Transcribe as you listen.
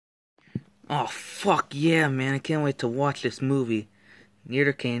Oh, fuck yeah, man. I can't wait to watch this movie.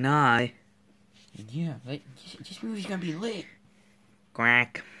 Neither can I. Yeah, this movie's gonna be lit.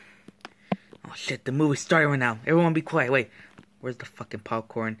 Quack. Oh, shit, the movie's starting right now. Everyone be quiet. Wait, where's the fucking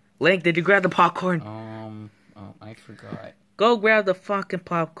popcorn? Link, did you grab the popcorn? Oh, I forgot. Go grab the fucking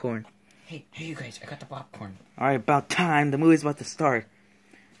popcorn. Hey, you guys, I got the popcorn. Alright, about time. The movie's about to start.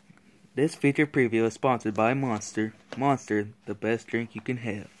 This feature preview is sponsored by Monster. Monster, the best drink you can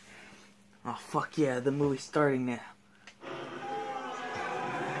have. Oh, fuck yeah, the movie's starting now.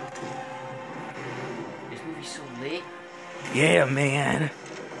 This movie's so lit. Yeah, man.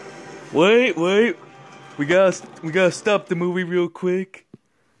 Wait. We gotta stop the movie real quick.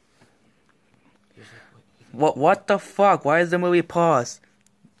 What the fuck? Why is the movie paused?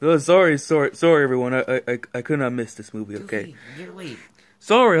 Oh, sorry, everyone. I could not miss this movie. Okay. You're late.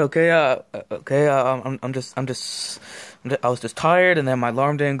 Sorry. Okay. I was just tired, and then my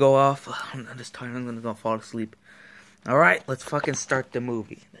alarm didn't go off. I'm just tired. I'm gonna go fall asleep. All right, let's fucking start the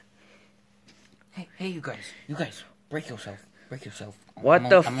movie. Hey, you guys, break yourself. What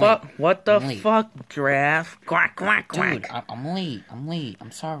the fuck, giraffe? Quack. Dude, I'm late.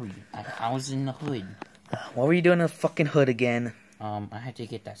 I'm sorry. I was in the hood. What were you doing in the fucking hood again? I had to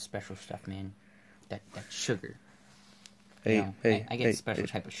get that special stuff, man. That sugar. Hey, I get a special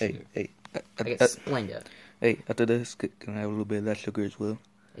type of sugar. Hey. I get Splenda. Hey, after this, can I have a little bit of that sugar as well?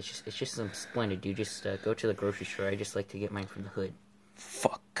 It's just some Splenda, dude. Just go to the grocery store. I just like to get mine from the hood.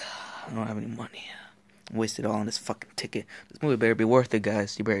 Fuck. I don't have any money. I wasted all on this fucking ticket. This movie better be worth it,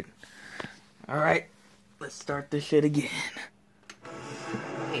 guys. You better. Alright, let's start this shit again.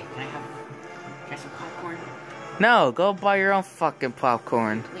 Hey, can I have some popcorn? No, go buy your own fucking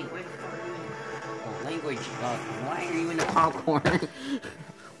popcorn. Wait, where the fuck are you in? Oh, language. Why are you in the popcorn?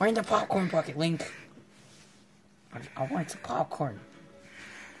 Why in the popcorn bucket, Link? I want some popcorn.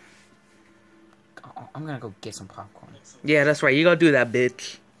 I'm gonna go get some popcorn. Yeah, that's right. You go do that,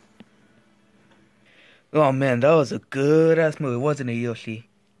 bitch. Oh, man, that was a good-ass movie, wasn't it, Yoshi?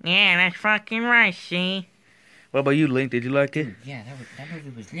 Yeah, that's fucking right, see? What about you, Link? Did you like it? Yeah, that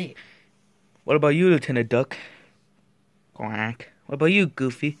movie was lit. What about you, Lieutenant Duck? Quack. What about you,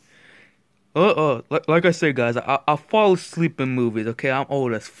 Goofy? Like I said, guys, I fall asleep in movies, okay? I'm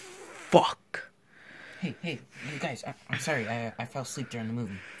old as fuck. Hey, you guys, I'm sorry, I fell asleep during the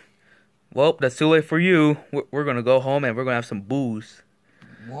movie. Well, that's too late for you. We're gonna go home and we're gonna have some booze.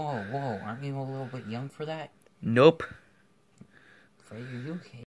 Whoa, aren't you a little bit young for that? Nope. Freddy, are you okay?